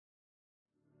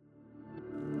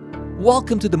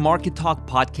Welcome to the Market Talk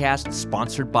podcast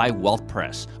sponsored by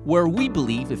WealthPress, where we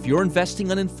believe if you're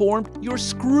investing uninformed, you're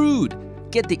screwed.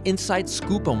 Get the inside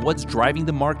scoop on what's driving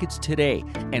the markets today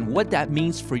and what that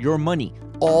means for your money,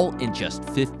 all in just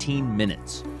 15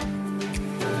 minutes.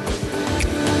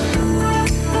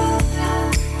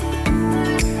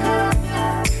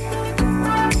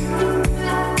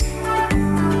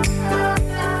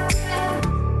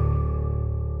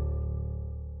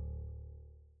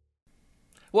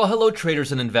 Well, hello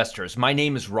traders and investors. My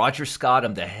name is Roger Scott.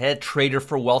 I'm the head trader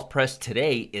for WealthPress.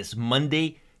 Today is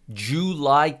Monday,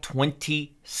 July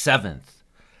 27th.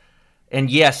 And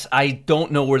yes, I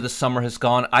don't know where the summer has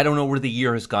gone. I don't know where the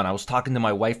year has gone. I was talking to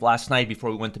my wife last night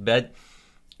before we went to bed,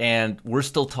 and we're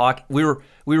still talking. We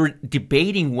were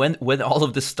debating when all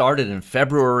of this started in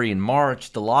February and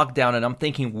March, the lockdown, and I'm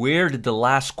thinking, where did the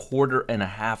last quarter and a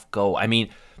half go? I mean,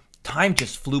 time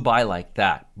just flew by like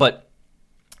that. But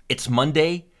it's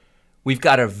Monday. We've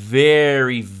got a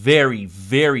very, very,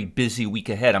 very busy week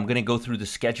ahead. I'm going to go through the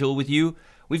schedule with you.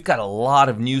 We've got a lot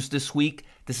of news this week.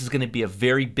 This is going to be a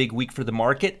very big week for the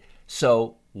market.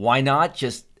 So why not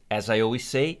just, as I always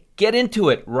say, get into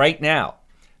it right now.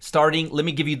 Let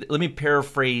me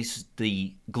paraphrase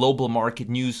the global market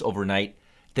news overnight.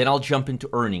 Then I'll jump into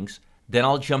earnings. Then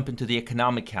I'll jump into the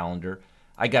economic calendar.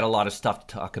 I got a lot of stuff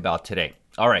to talk about today.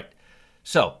 All right.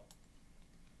 So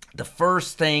the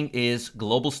first thing is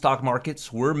global stock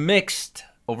markets were mixed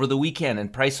over the weekend,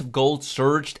 and price of gold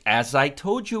surged, as I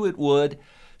told you it would,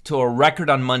 to a record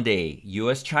on Monday.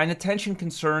 U.S.-China tension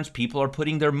concerns. People are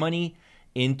putting their money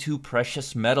into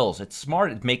precious metals. It's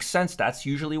smart. It makes sense. That's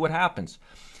usually what happens,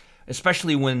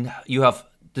 especially when you have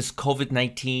this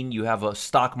COVID-19. You have a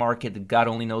stock market that God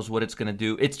only knows what it's going to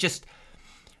do. It's just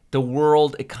the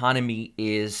world economy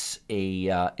is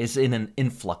in an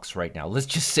influx right now. Let's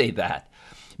just say that.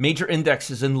 Major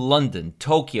indexes in London,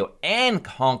 Tokyo, and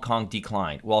Hong Kong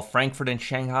declined, while Frankfurt and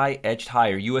Shanghai edged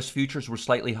higher. U.S. futures were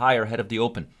slightly higher ahead of the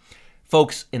open.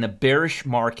 Folks, in a bearish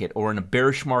market or in a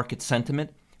bearish market sentiment,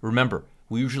 remember,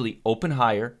 we usually open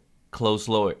higher, close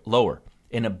lower.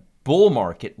 In a bull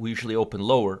market, we usually open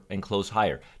lower and close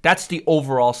higher. That's the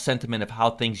overall sentiment of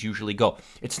how things usually go.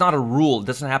 It's not a rule. It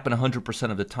doesn't happen 100%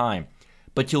 of the time.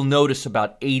 But you'll notice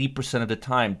about 80% of the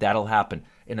time that'll happen.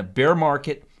 In a bear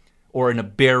market, or in a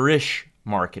bearish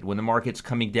market, when the market's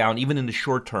coming down, even in the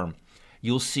short term,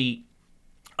 you'll see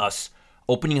us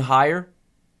opening higher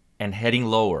and heading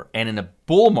lower. And in a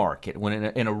bull market, when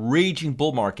in a raging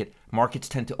bull market, markets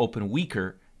tend to open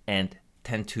weaker and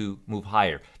tend to move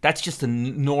higher. That's just a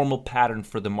normal pattern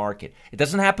for the market. It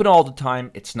doesn't happen all the time.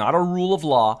 It's not a rule of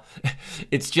law.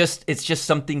 It's just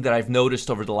something that I've noticed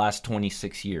over the last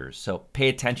 26 years. So pay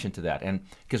attention to that. And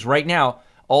because right now,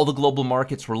 all the global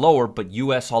markets were lower, but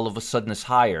U.S. all of a sudden is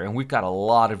higher. And we've got a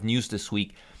lot of news this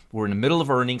week. We're in the middle of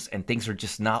earnings, and things are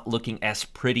just not looking as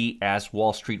pretty as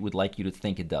Wall Street would like you to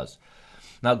think it does.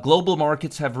 Now, global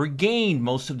markets have regained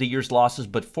most of the year's losses,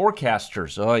 but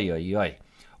forecasters,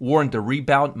 warned the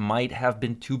rebound might have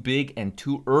been too big and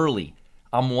too early.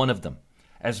 I'm one of them.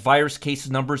 As virus case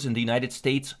numbers in the United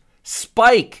States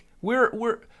spike,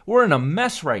 we're in a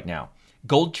mess right now.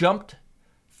 Gold jumped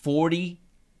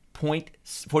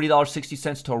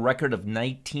 $40.60 to a record of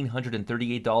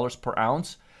 $1,938 per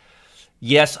ounce.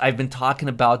 Yes, I've been talking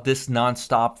about this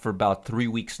nonstop for about 3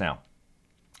 weeks now,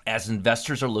 as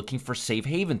investors are looking for safe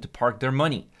haven to park their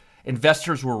money.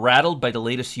 Investors were rattled by the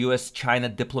latest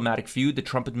U.S.-China diplomatic feud. The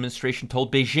Trump administration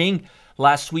told Beijing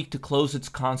last week to close its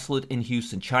consulate in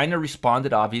Houston. China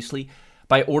responded, obviously,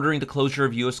 by ordering the closure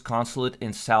of U.S. consulate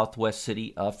in southwest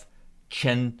city of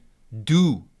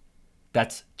Chengdu.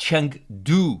 That's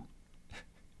Chengdu.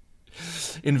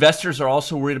 Investors are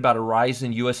also worried about a rise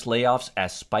in U.S. layoffs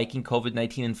as spiking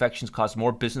COVID-19 infections cause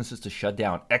more businesses to shut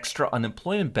down. Extra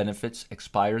unemployment benefits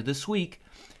expire this week.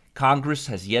 Congress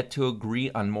has yet to agree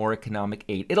on more economic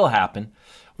aid. It'll happen.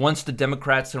 Once the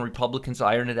Democrats and Republicans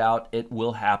iron it out, it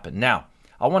will happen. Now,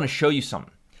 I want to show you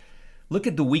something. Look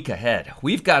at the week ahead.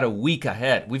 We've got a week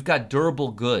ahead. We've got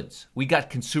durable goods. We got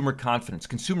consumer confidence.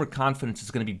 Consumer confidence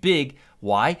is going to be big.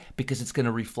 Why? Because it's going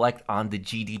to reflect on the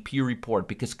GDP report.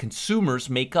 Because consumers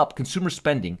make up consumer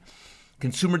spending.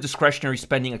 Consumer discretionary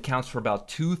spending accounts for about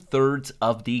 2/3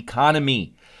 of the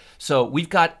economy. So we've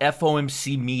got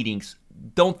FOMC meetings.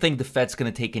 Don't think the Fed's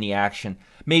going to take any action.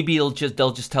 Maybe they'll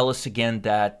just tell us again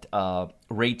that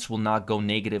rates will not go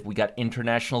negative. We got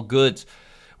international goods.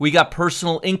 We got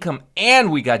personal income,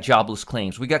 and we got jobless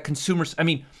claims. We got consumers. I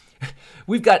mean,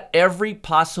 we've got every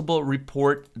possible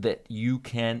report that you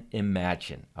can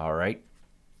imagine, all right?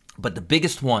 But the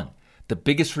biggest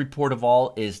report of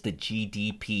all is the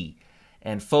GDP.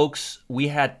 And folks, we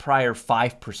had prior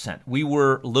 5%. We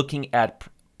were looking at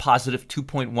positive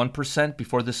 2.1%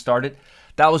 before this started.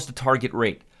 That was the target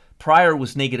rate. Prior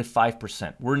was negative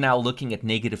 5%. We're now looking at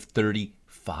negative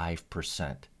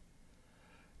 35%.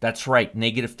 That's right,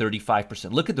 negative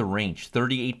 35%. Look at the range,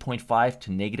 38.5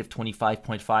 to negative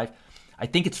 25.5. I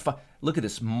think it's, look at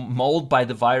this, mauled by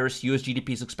the virus, U.S. GDP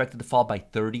is expected to fall by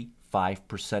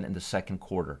 35% in the second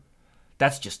quarter.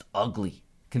 That's just ugly.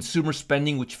 Consumer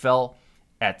spending, which fell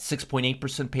at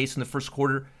 6.8% pace in the first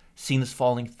quarter, seen as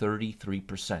falling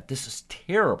 33%. This is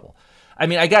terrible. I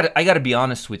mean, I got to be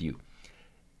honest with you.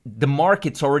 The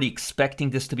market's already expecting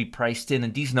this to be priced in,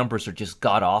 and these numbers are just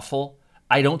god-awful.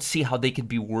 I don't see how they could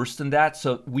be worse than that,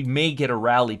 so we may get a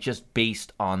rally just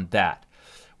based on that.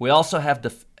 We also have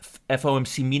the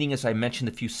FOMC meeting, as I mentioned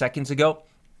a few seconds ago,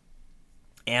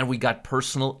 and we got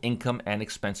personal income and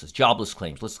expenses, jobless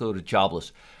claims. Let's go to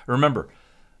jobless. Remember,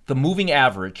 the moving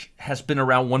average has been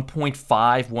around 1.5,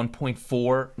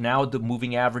 1.4. Now the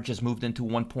moving average has moved into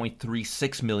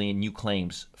 1.36 million new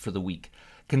claims for the week.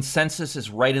 Consensus is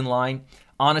right in line.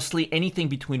 Honestly, anything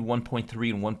between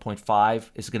 1.3 and 1.5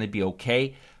 is going to be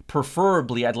okay.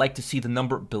 Preferably, I'd like to see the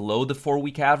number below the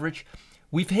 4-week average.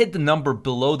 We've hit the number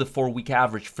below the 4-week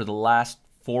average for the last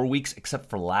 4 weeks, except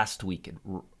for last week.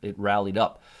 It rallied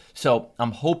up. So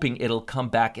I'm hoping it'll come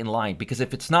back in line, because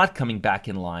if it's not coming back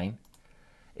in line,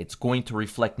 it's going to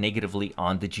reflect negatively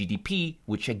on the GDP,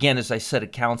 which, again, as I said,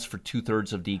 accounts for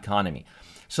 2/3 of the economy.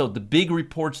 So the big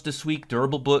reports this week,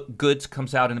 durable goods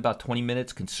comes out in about 20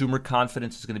 minutes. Consumer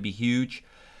confidence is going to be huge.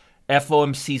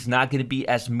 FOMC is not going to be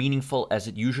as meaningful as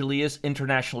it usually is.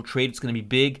 International trade is going to be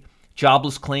big.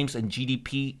 Jobless claims and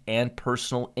GDP and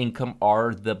personal income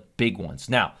are the big ones.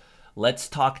 Now, let's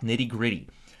talk nitty-gritty.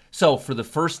 So for the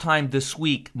first time this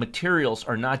week, materials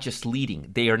are not just leading.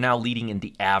 They are now leading in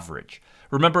the average.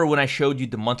 Remember when I showed you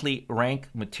the monthly rank?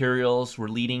 Materials were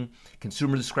leading,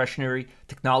 consumer discretionary,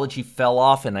 technology fell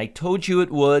off, and I told you it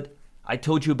would. I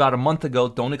told you about a month ago,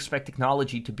 don't expect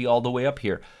technology to be all the way up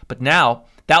here. But now,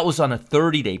 that was on a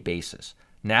 30-day basis.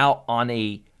 Now, on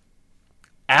a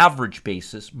average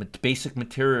basis, basic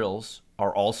materials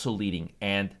are also leading,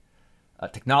 and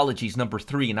technology is number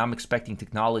 3, and I'm expecting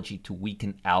technology to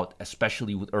weaken out,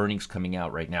 especially with earnings coming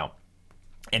out right now,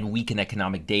 and weaken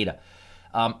economic data.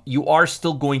 You are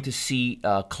still going to see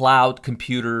cloud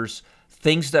computers,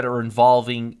 things that are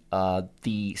involving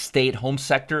the stay-at-home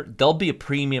sector. There'll be a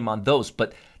premium on those,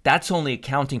 but that's only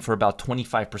accounting for about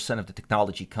 25% of the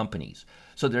technology companies.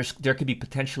 So there could be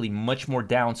potentially much more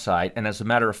downside, and as a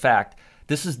matter of fact,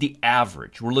 this is the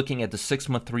average. We're looking at the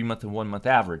 6-month, 3-month, and 1-month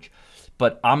average,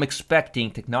 but I'm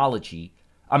expecting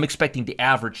the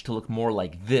average to look more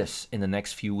like this in the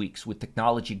next few weeks, with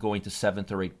technology going to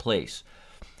 7th or 8th place.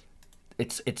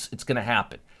 It's going to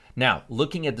happen. Now,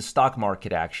 looking at the stock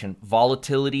market action,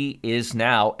 volatility is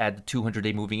now at the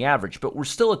 200-day moving average, but we're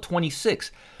still at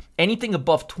 26. Anything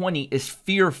above 20 is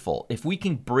fearful. If we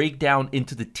can break down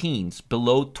into the teens,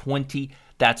 below 20,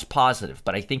 that's positive.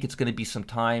 But I think it's going to be some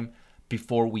time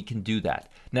before we can do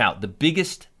that. Now, the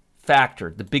biggest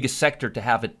factor, the biggest sector to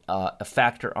have a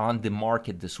factor on the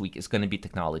market this week is going to be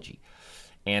technology.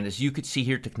 And as you could see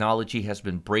here, technology has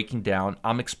been breaking down.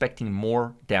 I'm expecting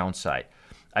more downside.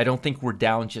 I don't think we're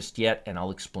down just yet, and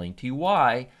I'll explain to you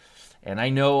why. And I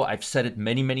know I've said it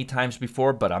many, many times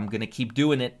before, but I'm going to keep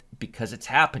doing it because it's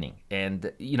happening.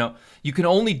 And, you can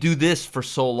only do this for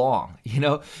so long.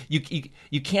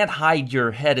 You can't hide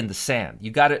your head in the sand.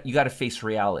 You got to face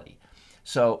reality.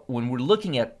 So when we're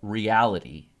looking at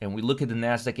reality and we look at the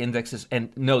NASDAQ indexes,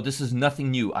 and no, this is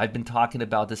nothing new. I've been talking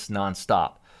about this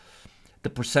nonstop. The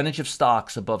percentage of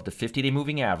stocks above the 50-day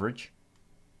moving average,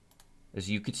 as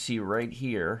you could see right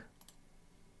here,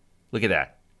 look at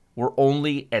that. We're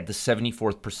only at the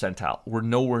 74th percentile. We're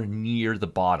nowhere near the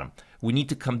bottom. We need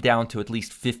to come down to at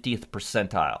least 50th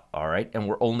percentile, all right? And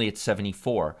we're only at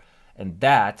 74. And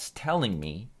that's telling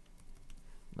me,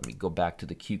 let me go back to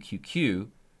the QQQ,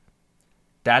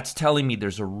 that's telling me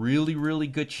there's a really, really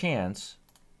good chance,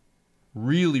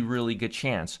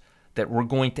 that we're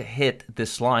going to hit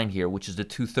this line here, which is the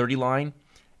 230 line,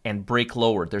 and break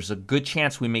lower. There's a good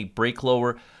chance we may break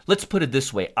lower. Let's put it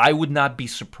this way. I would not be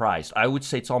surprised. I would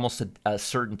say it's almost a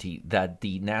certainty that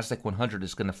the NASDAQ 100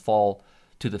 is going to fall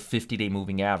to the 50-day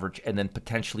moving average and then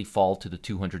potentially fall to the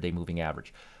 200-day moving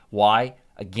average. Why?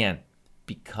 Again,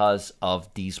 because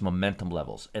of these momentum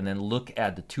levels. And then look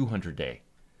at the 200-day.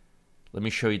 Let me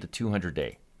show you the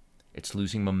 200-day. It's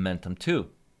losing momentum too.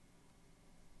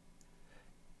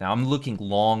 Now I'm looking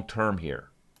long term here.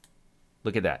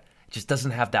 Look at that. just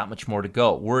doesn't have that much more to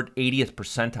go. We're at 80th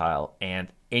percentile, and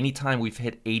anytime we've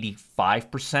hit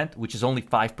 85%, which is only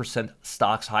 5%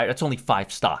 stocks higher, that's only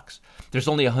 5 stocks. There's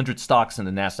only 100 stocks in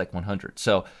the NASDAQ 100.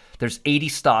 So there's 80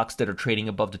 stocks that are trading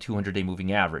above the 200-day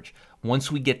moving average. Once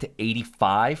we get to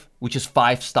 85, which is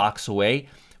 5 stocks away,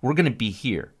 we're going to be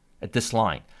here at this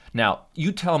line. Now,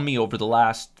 you tell me over the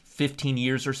last 15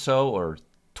 years or so, or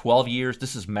 12 years,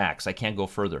 this is max, I can't go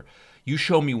further. You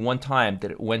show me one time that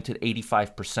it went to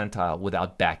 85th percentile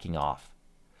without backing off.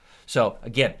 So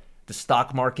again, the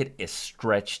stock market is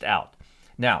stretched out.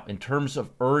 Now, in terms of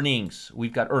earnings,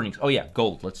 we've got earnings. Oh yeah,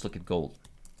 gold. Let's look at gold.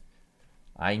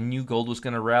 I knew gold was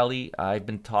going to rally. I've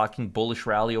been talking bullish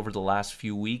rally over the last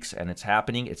few weeks, and it's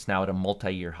happening. It's now at a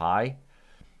multi-year high.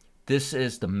 This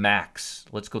is the max.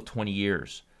 Let's go 20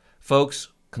 years. Folks,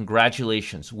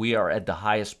 congratulations. We are at the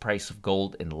highest price of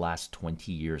gold in the last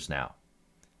 20 years now.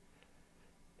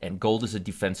 And gold is a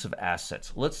defensive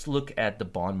asset. Let's look at the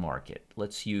bond market.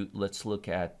 Let's look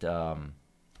at the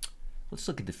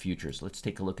futures. Let's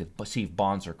take a look at, see if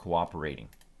bonds are cooperating.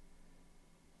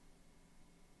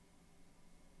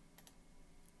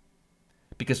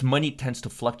 Because money tends to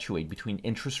fluctuate between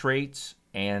interest rates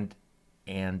and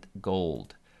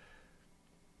gold.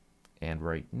 And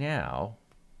right now,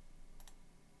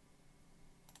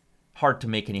 hard to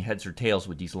make any heads or tails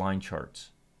with these line charts.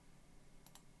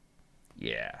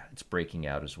 Yeah, it's breaking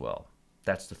out as well.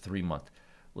 That's the 3-month.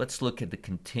 Let's look at the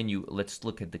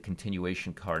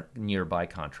continuation nearby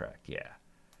contract.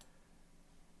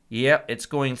 Yeah, it's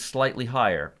going slightly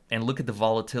higher. And look at the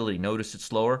volatility. Notice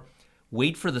it's lower.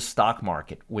 Wait for the stock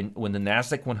market. When the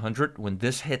NASDAQ 100, when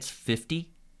this hits 50,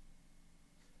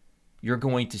 you're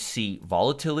going to see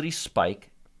volatility spike,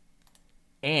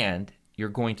 and you're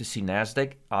going to see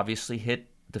NASDAQ obviously hit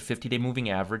the 50-day moving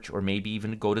average, or maybe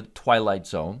even go to the twilight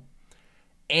zone.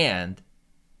 And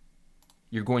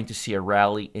you're going to see a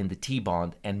rally in the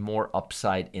T-bond and more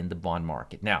upside in the bond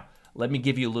market. Now, let me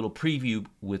give you a little preview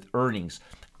with earnings.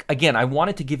 Again, I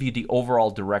wanted to give you the overall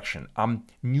direction. I'm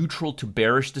neutral to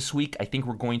bearish this week. I think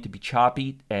we're going to be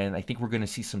choppy, and I think we're going to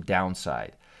see some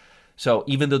downside. So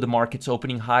even though the market's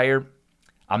opening higher,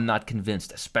 I'm not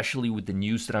convinced, especially with the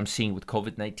news that I'm seeing with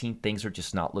COVID-19. Things are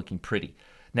just not looking pretty.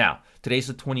 Now, today's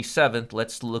the 27th.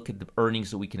 Let's look at the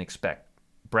earnings that we can expect.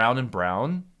 Brown &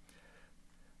 Brown.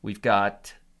 We've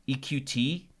got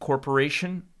EQT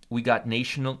Corporation. We got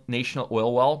National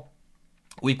Oil Well.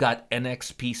 We've got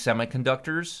NXP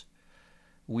Semiconductors.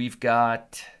 We've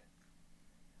got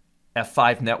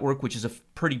F5 Network, which is a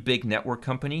pretty big network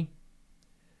company.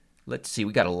 Let's see.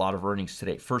 We got a lot of earnings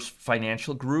today. First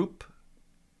Financial Group.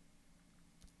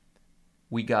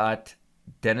 We got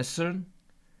Denison,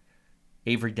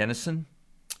 Avery Dennison.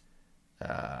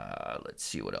 Let's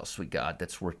see what else we got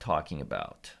that's worth talking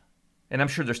about. And I'm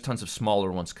sure there's tons of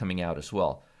smaller ones coming out as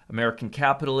well. American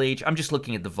Capital Age. I'm just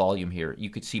looking at the volume here. You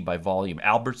could see by volume.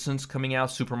 Albertsons coming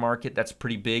out, supermarket. That's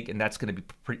pretty big, and that's going to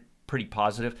be pretty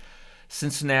positive.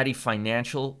 Cincinnati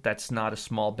Financial. That's not a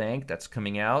small bank. That's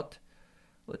coming out.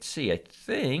 Let's see. I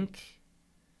think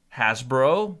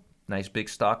Hasbro. Nice big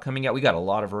stock coming out. We got a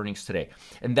lot of earnings today.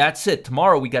 And that's it.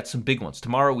 Tomorrow we got some big ones.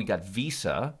 Tomorrow we got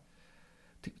Visa.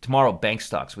 Tomorrow, bank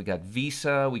stocks. We got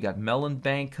Visa. We got Mellon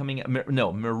Bank coming out.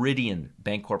 No, Meridian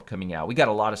Bancorp coming out. We got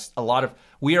a lot of.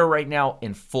 We are right now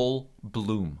in full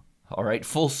bloom. All right,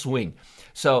 full swing.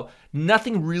 So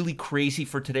nothing really crazy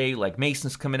for today. Like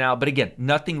Mason's coming out, but again,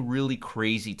 nothing really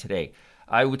crazy today.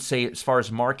 I would say, as far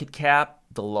as market cap,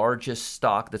 the largest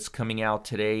stock that's coming out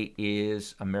today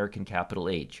is American Capital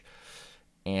Age.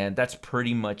 And that's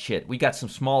pretty much it. We got some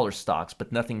smaller stocks,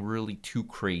 but nothing really too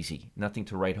crazy. Nothing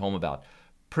to write home about.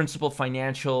 Principal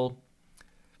Financial,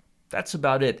 that's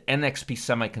about it. NXP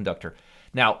Semiconductor.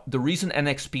 Now, the reason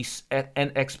NXP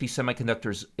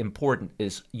Semiconductor is important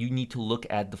is you need to look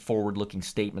at the forward-looking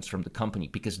statements from the company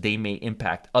because they may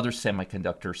impact other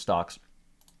semiconductor stocks.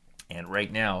 And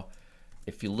right now,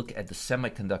 if you look at the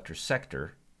semiconductor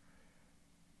sector,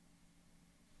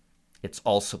 it's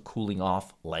also cooling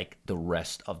off like the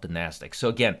rest of the NASDAQ. So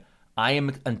again, I am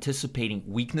anticipating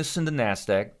weakness in the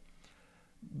NASDAQ,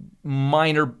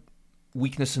 minor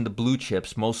weakness in the blue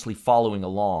chips, mostly following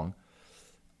along,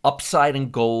 upside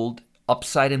in gold,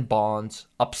 upside in bonds,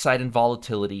 upside in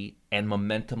volatility, and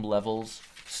momentum levels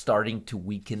starting to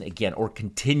weaken again or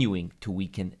continuing to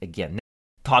weaken again.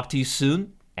 Talk to you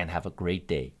soon and have a great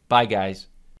day. Bye, guys.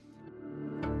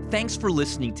 Thanks for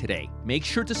listening today. Make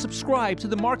sure to subscribe to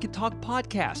the Market Talk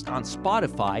podcast on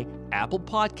Spotify, Apple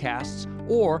Podcasts,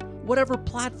 or whatever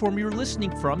platform you're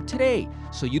listening from today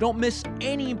so you don't miss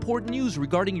any important news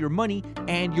regarding your money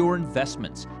and your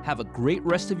investments. Have a great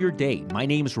rest of your day. My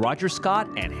name is Roger Scott,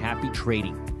 and happy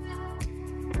trading.